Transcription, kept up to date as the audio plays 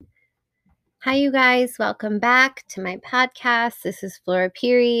Hi, you guys. Welcome back to my podcast. This is Flora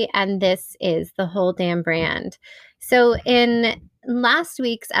Peary, and this is The Whole Damn Brand. So, in last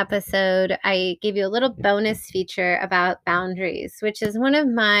week's episode, I gave you a little bonus feature about boundaries, which is one of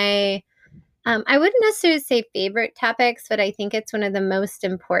my, I wouldn't necessarily say favorite topics, but I think it's one of the most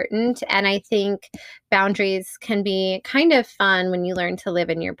important. And I think boundaries can be kind of fun when you learn to live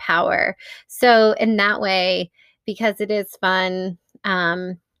in your power. So, in that way, because it is fun,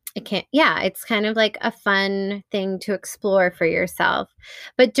 it's kind of like a fun thing to explore for yourself.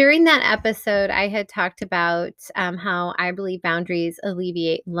 But during that episode, I had talked about how I believe boundaries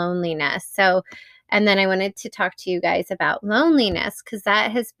alleviate loneliness. So, and then I wanted to talk to you guys about loneliness because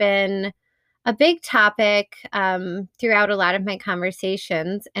that has been a big topic throughout a lot of my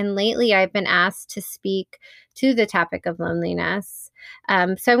conversations. And lately, I've been asked to speak to the topic of loneliness.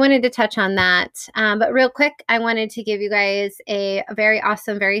 So I wanted to touch on that. But real quick, I wanted to give you guys a very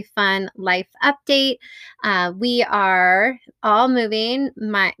awesome, very fun life update. We are all moving,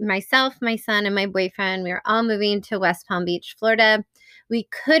 myself, my son, and my boyfriend, we are all moving to West Palm Beach, Florida. We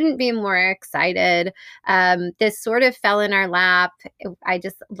couldn't be more excited. This sort of fell in our lap. I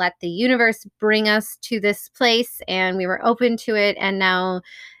just let the universe bring us to this place and we were open to it. And now,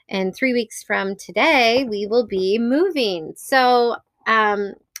 in 3 weeks from today, we will be moving. So,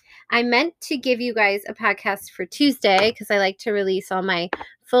 I meant to give you guys a podcast for Tuesday because I like to release all my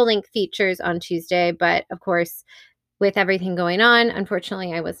full length features on Tuesday. But of course, with everything going on,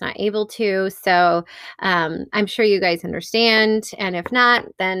 unfortunately, I was not able to. So I'm sure you guys understand. And if not,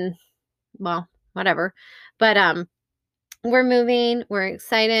 then, well, whatever. But we're moving. We're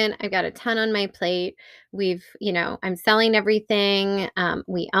excited. I've got a ton on my plate. I'm selling everything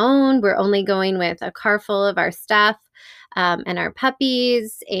we're only going with a car full of our stuff and our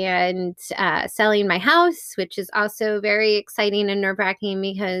puppies and selling my house, which is also very exciting and nerve-wracking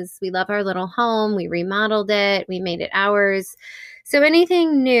because we love our little home. We remodeled it. We made it ours. So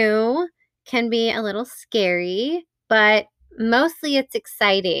anything new can be a little scary, but mostly it's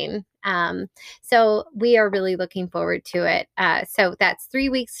exciting. So we are really looking forward to it. So that's 3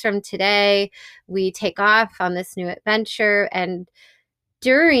 weeks from today. We take off on this new adventure, and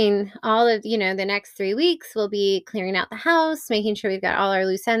during all of the next 3 weeks, we'll be clearing out the house, making sure we've got all our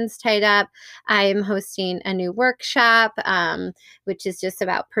loose ends tied up. I'm hosting a new workshop, which is just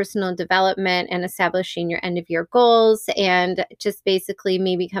about personal development and establishing your end of year goals, and just basically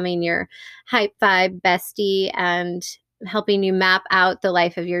me becoming your hype vibe bestie and helping you map out the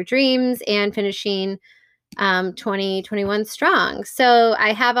life of your dreams and finishing 2021 strong. So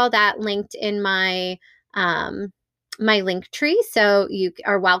I have all that linked in my my link tree. So you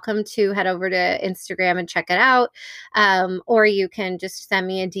are welcome to head over to Instagram and check it out. Or you can just send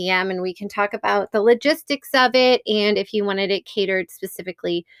me a DM and we can talk about the logistics of it. And if you wanted it catered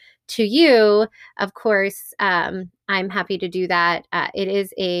specifically to you, of course, I'm happy to do that. It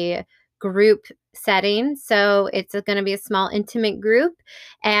is a group setting. So it's going to be a small intimate group,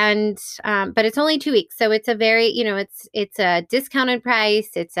 and but it's only 2 weeks. So it's a very, it's a discounted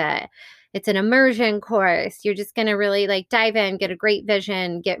price. It's an immersion course. You're just going to really like dive in, get a great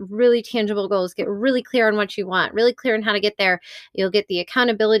vision, get really tangible goals, get really clear on what you want, really clear on how to get there. You'll get the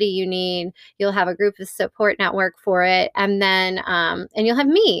accountability you need. You'll have a group of support network for it. And then, and you'll have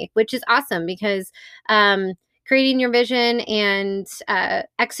me, which is awesome because, creating your vision and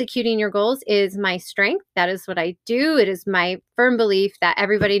executing your goals is my strength. That is what I do. It is my firm belief that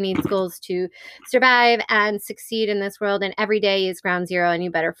everybody needs goals to survive and succeed in this world. And every day is ground zero and you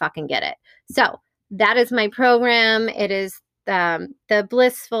better fucking get it. So that is my program. It is the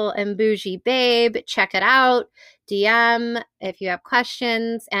Blissful and Bougie Babe. Check it out. DM if you have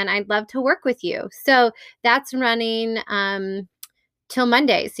questions, and I'd love to work with you. So that's running till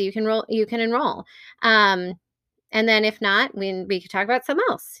Monday. So you can enroll. And then if not, we could talk about something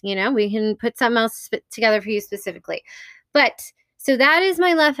else. We can put something else together for you specifically. But so that is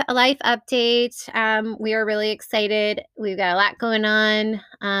my life update. We are really excited. We've got a lot going on.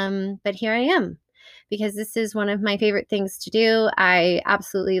 But here I am because this is one of my favorite things to do. I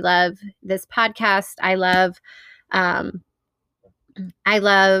absolutely love this podcast. I love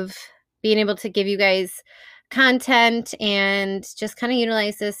being able to give you guys content and just kind of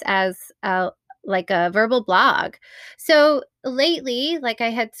utilize this as like a verbal blog. So lately, like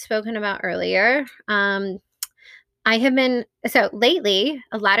I had spoken about earlier, lately,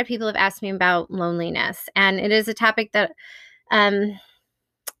 a lot of people have asked me about loneliness, and it is a topic that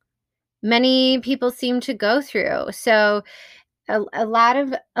many people seem to go through. So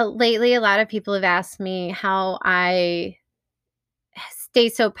lately, a lot of people have asked me how I stay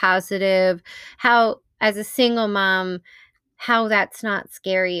so positive, how as a single mom, how that's not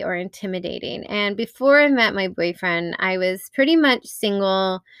scary or intimidating. And before I met my boyfriend, I was pretty much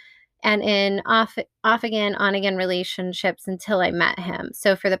single and in off again, on again relationships until I met him.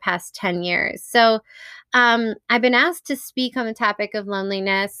 So for the past 10 years. So I've been asked to speak on the topic of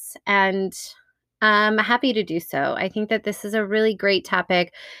loneliness, and I'm happy to do so. I think that this is a really great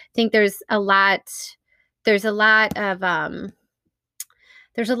topic. I think there's a lot of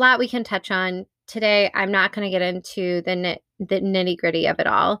there's a lot we can touch on today. I'm not going to get into the nitty gritty of it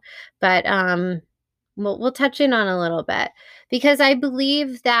all, but we'll touch in on a little bit, because I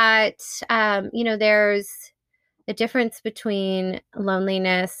believe that there's a difference between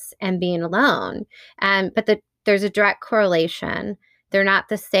loneliness and being alone, but there's a direct correlation. They're not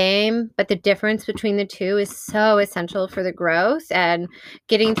the same, but the difference between the two is so essential for the growth and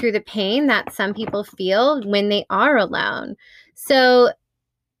getting through the pain that some people feel when they are alone. So,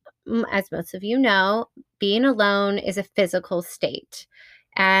 as most of you know, being alone is a physical state.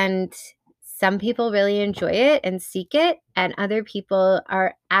 And some people really enjoy it and seek it, and other people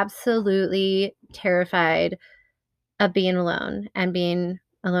are absolutely terrified of being alone and being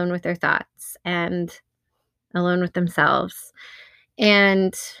alone with their thoughts and alone with themselves.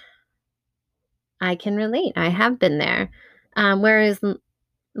 And I can relate. I have been there. Whereas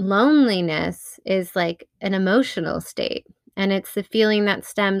loneliness is like an emotional state, and it's the feeling that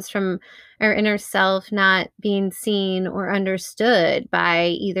stems from our inner self not being seen or understood by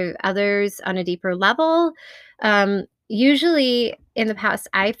either others on a deeper level. Usually in the past,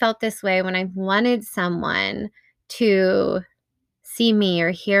 I felt this way when I wanted someone to see me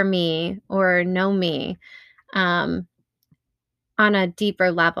or hear me or know me um, on a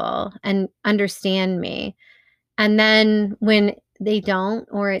deeper level and understand me. And then when they don't,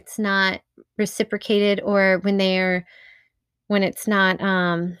 or it's not reciprocated, or when it's not,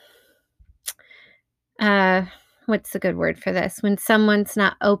 what's the good word for this? When someone's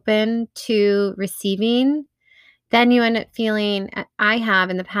not open to receiving, then you end up feeling, I have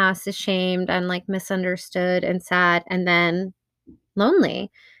in the past, ashamed and like misunderstood and sad, and then lonely,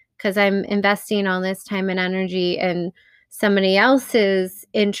 because I'm investing all this time and energy in somebody else's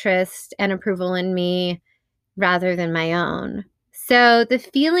interest and approval in me rather than my own. So the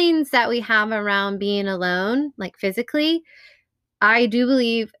feelings that we have around being alone, like physically, I do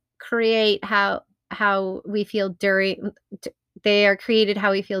believe create how we feel during they are created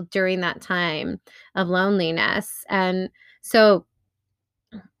how we feel during that time of loneliness. And so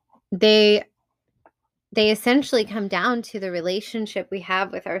they essentially come down to the relationship we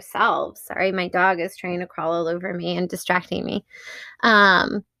have with ourselves. Sorry, my dog is trying to crawl all over me and distracting me.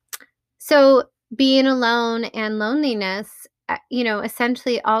 So being alone and loneliness,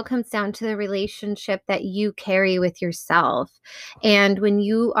 essentially all comes down to the relationship that you carry with yourself. And when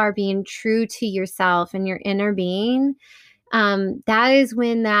you are being true to yourself and your inner being, that is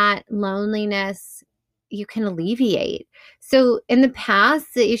when that loneliness you can alleviate. So in the past,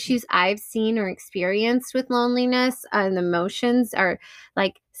 the issues I've seen or experienced with loneliness and emotions are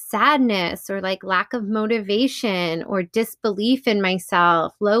like sadness, or like lack of motivation, or disbelief in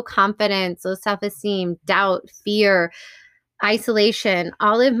myself, low confidence, low self-esteem, doubt, fear, isolation,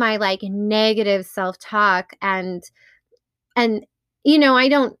 all of my like negative self-talk. And I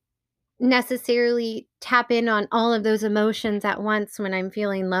don't necessarily tap in on all of those emotions at once when I'm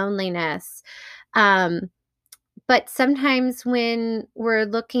feeling loneliness. But sometimes when we're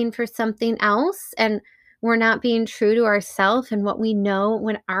looking for something else and we're not being true to ourselves and what we know,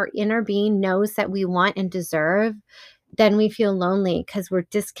 when our inner being knows that we want and deserve, then we feel lonely because we're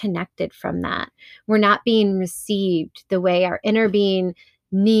disconnected from that. We're not being received the way our inner being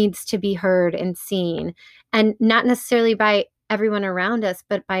needs to be heard and seen, and not necessarily by everyone around us,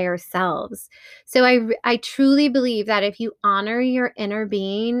 but by ourselves. So I truly believe that if you honor your inner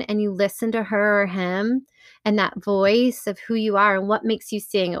being and you listen to her or him and that voice of who you are and what makes you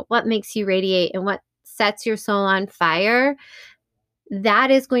sing, what makes you radiate, and what sets your soul on fire,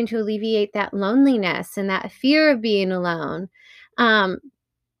 that is going to alleviate that loneliness and that fear of being alone. And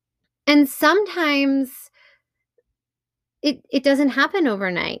sometimes it doesn't happen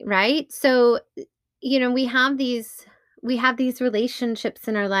overnight, right? So, we have these relationships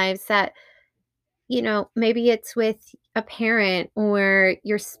in our lives that, maybe it's with a parent or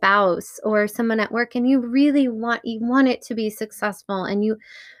your spouse or someone at work, and you really want it to be successful, and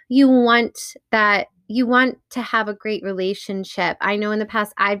you want to have a great relationship. I know in the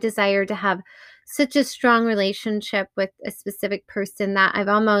past I've desired to have such a strong relationship with a specific person that I've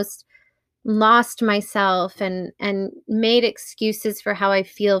almost lost myself and made excuses for how I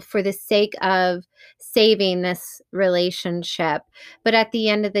feel for the sake of saving this relationship. But at the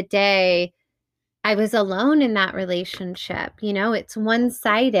end of the day, I was alone in that relationship. It's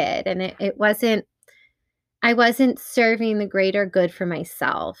one-sided, and it wasn't, I wasn't serving the greater good for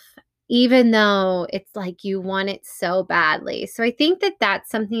myself, even though it's like you want it so badly. So I think that that's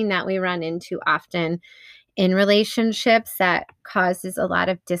something that we run into often in relationships that causes a lot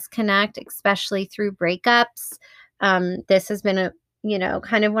of disconnect, especially through breakups. This has been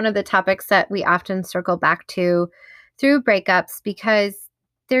kind of one of the topics that we often circle back to through breakups because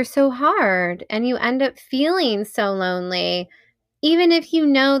they're so hard and you end up feeling so lonely. Even if you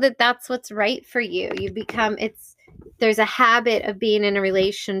know that that's what's right for you, there's a habit of being in a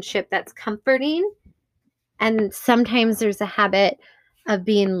relationship that's comforting. And sometimes there's a habit of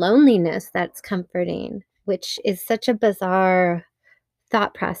being loneliness that's comforting, which is such a bizarre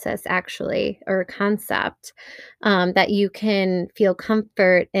thought process, actually, or concept, that you can feel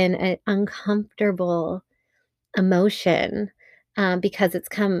comfort in an uncomfortable emotion, because it's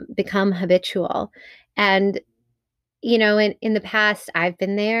become habitual. And, in the past, I've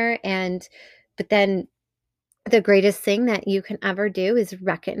been there, but then the greatest thing that you can ever do is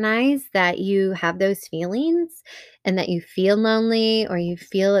recognize that you have those feelings and that you feel lonely or you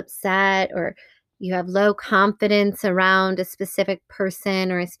feel upset or you have low confidence around a specific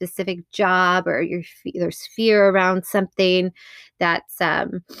person or a specific job, or there's fear around something that's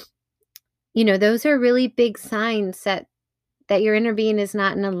those are really big signs that your inner being is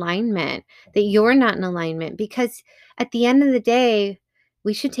not in alignment, that you're not in alignment, because at the end of the day,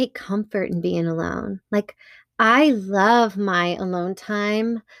 we should take comfort in being alone. Like, I love my alone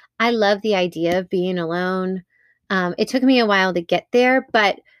time. I love the idea of being alone. It took me a while to get there,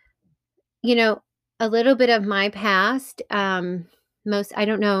 but you know, a little bit of my past, I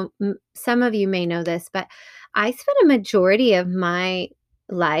don't know, some of you may know this, but I spent a majority of my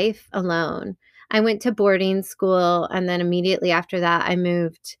life alone. I went to boarding school, and then immediately after that, I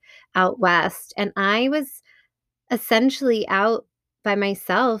moved out west, and I was essentially out by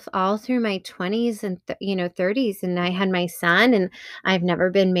myself all through my 20s and 30s. And I had my son, and I've never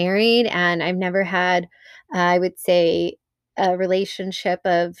been married, and I've never had, I would say, a relationship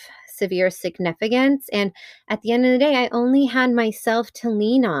of severe significance. And at the end of the day, I only had myself to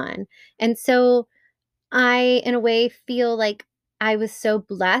lean on. And so I, in a way, feel like I was so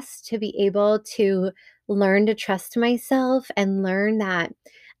blessed to be able to learn to trust myself and learn that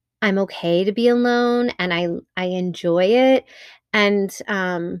I'm okay to be alone, and I enjoy it. And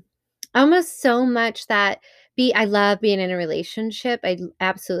almost so much that I love being in a relationship.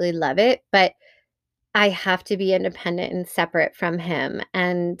 Absolutely love it, but I have to be independent and separate from him.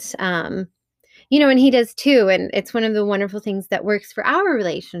 And and he does too. And it's one of the wonderful things that works for our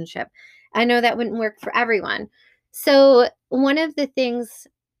relationship. I know that wouldn't work for everyone. So, one of the things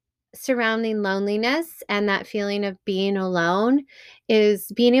surrounding loneliness and that feeling of being alone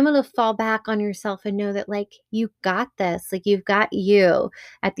is being able to fall back on yourself and know that, like, you got this, like, you've got you.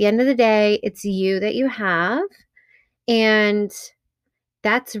 At the end of the day, it's you that you have. And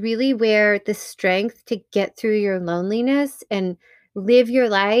that's really where the strength to get through your loneliness and live your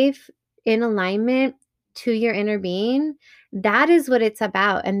life in alignment to your inner being, that is what it's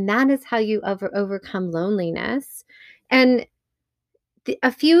about. And that is how you overcome loneliness. And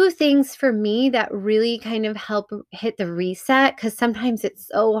a few things for me that really kind of help hit the reset, because sometimes it's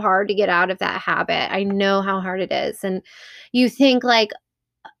so hard to get out of that habit. I know how hard it is. And you think, like,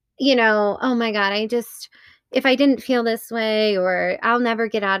 oh my God, if I didn't feel this way, or I'll never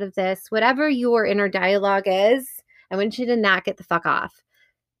get out of this, whatever your inner dialogue is, I want you to not get the fuck off,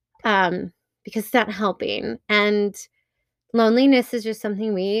 because it's not helping. And loneliness is just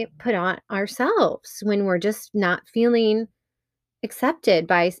something we put on ourselves when we're just not feeling accepted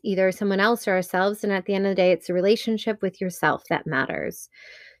by either someone else or ourselves. And at the end of the day, it's a relationship with yourself that matters.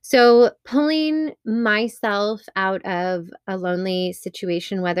 So, pulling myself out of a lonely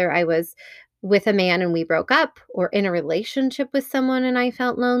situation, whether I was with a man and we broke up, or in a relationship with someone and I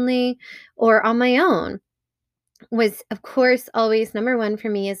felt lonely, or on my own, was, of course, always number one for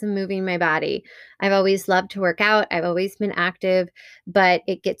me is moving my body. I've always loved to work out. I've always been active, but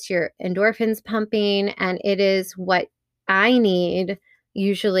it gets your endorphins pumping, and it is what I need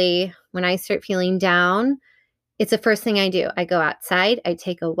usually when I start feeling down. It's the first thing I do. I go outside, I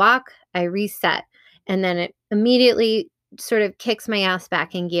take a walk, I reset, and then it immediately sort of kicks my ass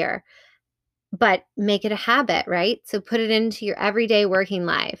back in gear. But make it a habit, right? So put it into your everyday working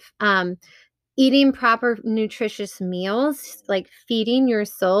life. Eating proper nutritious meals, like feeding your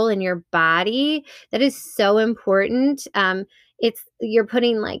soul and your body, that is so important. You're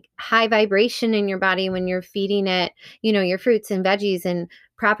putting like high vibration in your body when you're feeding it, your fruits and veggies and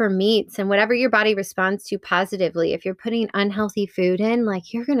proper meats and whatever your body responds to positively. If you're putting unhealthy food in,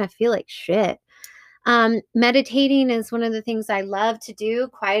 like, you're going to feel like shit. Meditating is one of the things I love to do,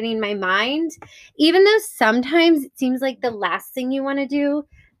 quieting my mind, even though sometimes it seems like the last thing you want to do.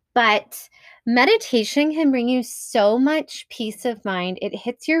 But meditation can bring you so much peace of mind. It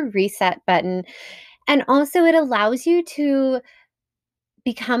hits your reset button. And also, it allows you to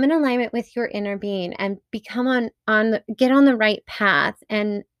become in alignment with your inner being and become get on the right path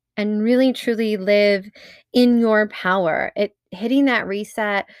and really truly live in your power. It hitting that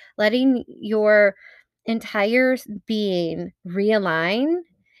reset, letting your entire being realign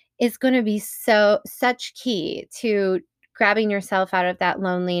is going to be such key to grabbing yourself out of that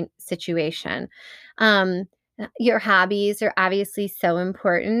lonely situation. Um, your hobbies are obviously so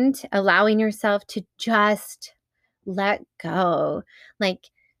important. Allowing yourself to just let go. Like,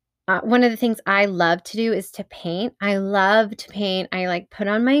 one of the things I love to do is to paint. I love to paint. I like put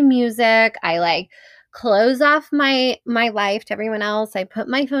on my music. I like close off my life to everyone else. I put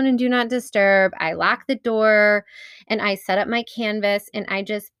my phone in do not disturb. I lock the door and I set up my canvas and I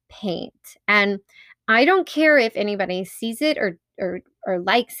just paint. And I don't care if anybody sees it or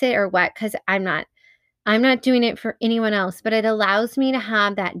likes it or what, cuz I'm not doing it for anyone else, but it allows me to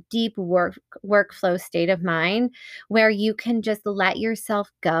have that deep workflow state of mind where you can just let yourself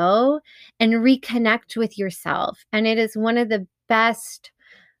go and reconnect with yourself. And it is one of the best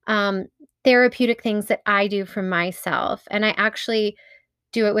um, therapeutic things that I do for myself. And I actually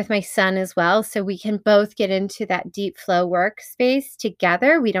do it with my son as well. So we can both get into that deep flow workspace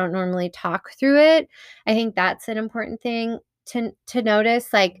together. We don't normally talk through it. I think that's an important thing to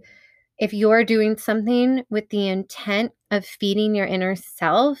notice. Like, if you're doing something with the intent of feeding your inner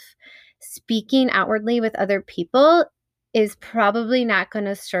self, speaking outwardly with other people is probably not going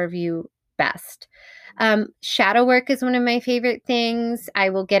to serve you best. Shadow work is one of my favorite things. I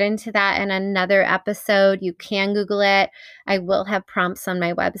will get into that in another episode. You can Google it. I will have prompts on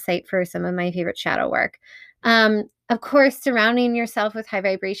my website for some of my favorite shadow work. Of course, surrounding yourself with high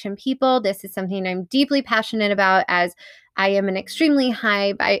vibration people. This is something I'm deeply passionate about, as I am an extremely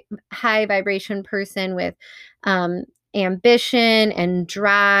high vibration person with ambition and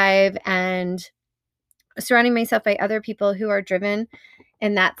drive, and surrounding myself by other people who are driven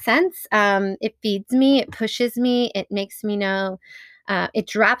in that sense. It feeds me, it pushes me, it makes me know. It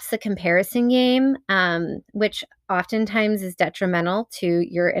drops the comparison game, which oftentimes is detrimental to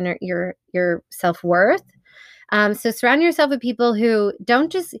your self-worth. So surround yourself with people who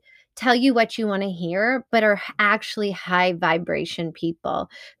don't just tell you what you want to hear, but are actually high vibration people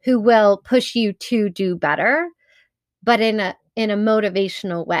who will push you to do better, but in a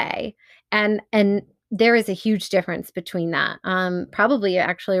motivational way. And there is a huge difference between that. Probably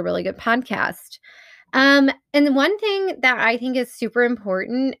actually a really good podcast. And one thing that I think is super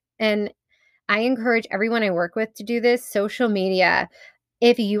important, and I encourage everyone I work with to do this: social media.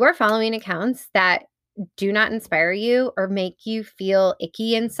 If you are following accounts that do not inspire you or make you feel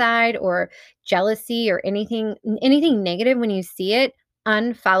icky inside or jealousy or anything negative when you see it,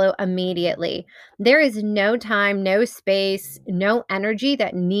 unfollow immediately. There is no time, no space, no energy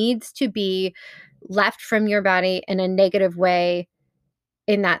that needs to be left from your body in a negative way,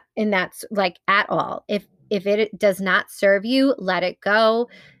 in that's like at all. If it does not serve you, let it go.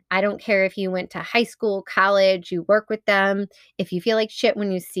 I don't care if you went to high school, college, you work with them. If you feel like shit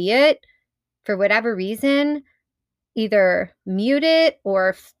when you see it, for whatever reason, either mute it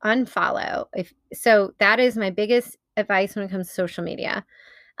or unfollow. If so, that is my biggest advice when it comes to social media.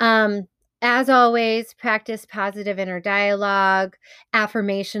 Um, as always, practice positive inner dialogue.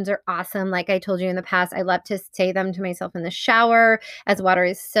 Affirmations are awesome. Like I told you in the past, I love to say them to myself in the shower, as water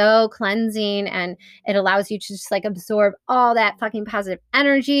is so cleansing and it allows you to just like absorb all that fucking positive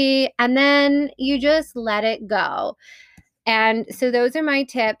energy, and then you just let it go. And so those are my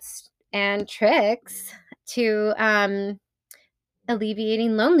tips and tricks to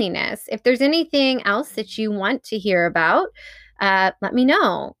alleviating loneliness. If there's anything else that you want to hear about, let me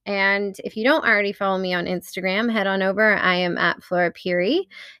know. And if you don't already follow me on Instagram, head on over. I am at Flora Puri,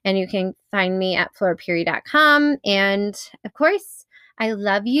 and you can find me at florapuri.com. And of course, I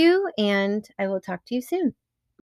love you, and I will talk to you soon.